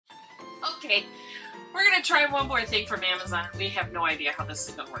Okay, we're gonna try one more thing from Amazon. We have no idea how this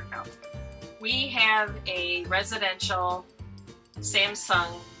is gonna work out. We have a residential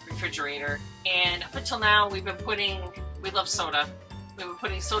Samsung refrigerator, and up until now we love soda. We've been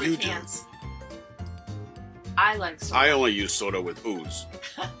putting soda You cans. I like soda. I only use soda with booze.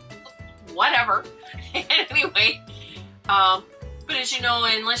 Whatever. Anyway, but as you know,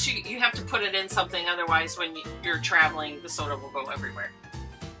 unless you have to put it in something, otherwise when you're traveling, the soda will go everywhere.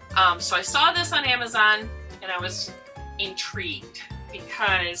 So I saw this on Amazon, and I was intrigued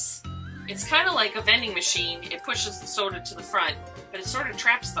because it's kind of like a vending machine. It pushes the soda to the front, but it sort of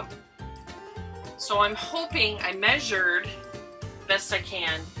traps them. So I'm hoping, I measured best I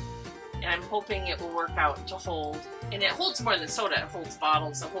can, and I'm hoping it will work out to hold. And it holds more than soda. It holds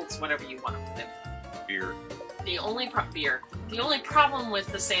bottles. It holds whatever you want to put in. Beer. The only problem with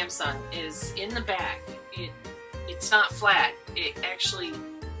the Samsung is in the back. It's not flat. It actually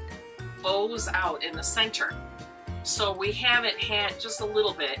bows out in the center. So we haven't had just a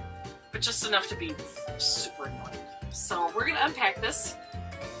little bit, but just enough to be super annoying. So we're going to unpack this,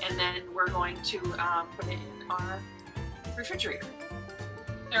 and then we're going to put it in our refrigerator.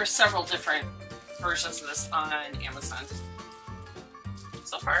 There are several different versions of this on Amazon.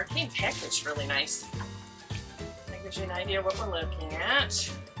 So far, it came packaged really nice. That gives you an idea what we're looking at.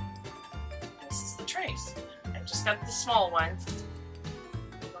 This is the trays. I just got the small one.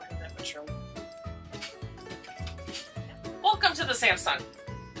 I don't have that much room. Welcome to the Samsung.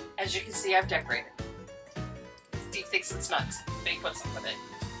 As you can see, I've decorated. Steve thinks it's nuts. They put some with it.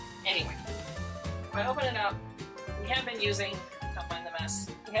 Anyway, if I open it up, we have been using, don't mind the mess,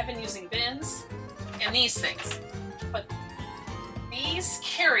 we have been using bins and these things. But these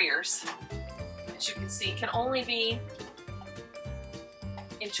carriers, as you can see, can only be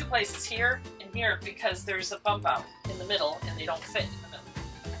in two places, here and here, because there's a bump out in the middle and they don't fit in the middle.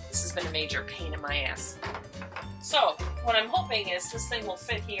 This has been a major pain in my ass. So what I'm hoping is this thing will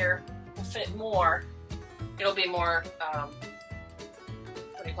fit here, will fit more. It'll be more,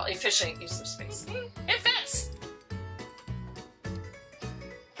 what do you call it, efficient use of space. It fits!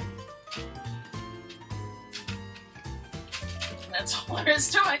 And that's all there is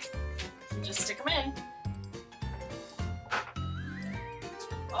to it. Just stick them in.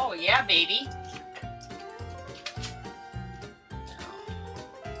 Oh yeah, baby.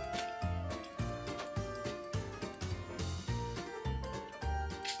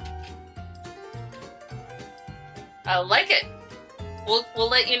 I like it. We'll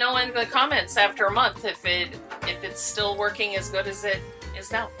let you know in the comments after a month if it's still working as good as it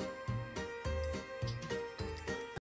is now.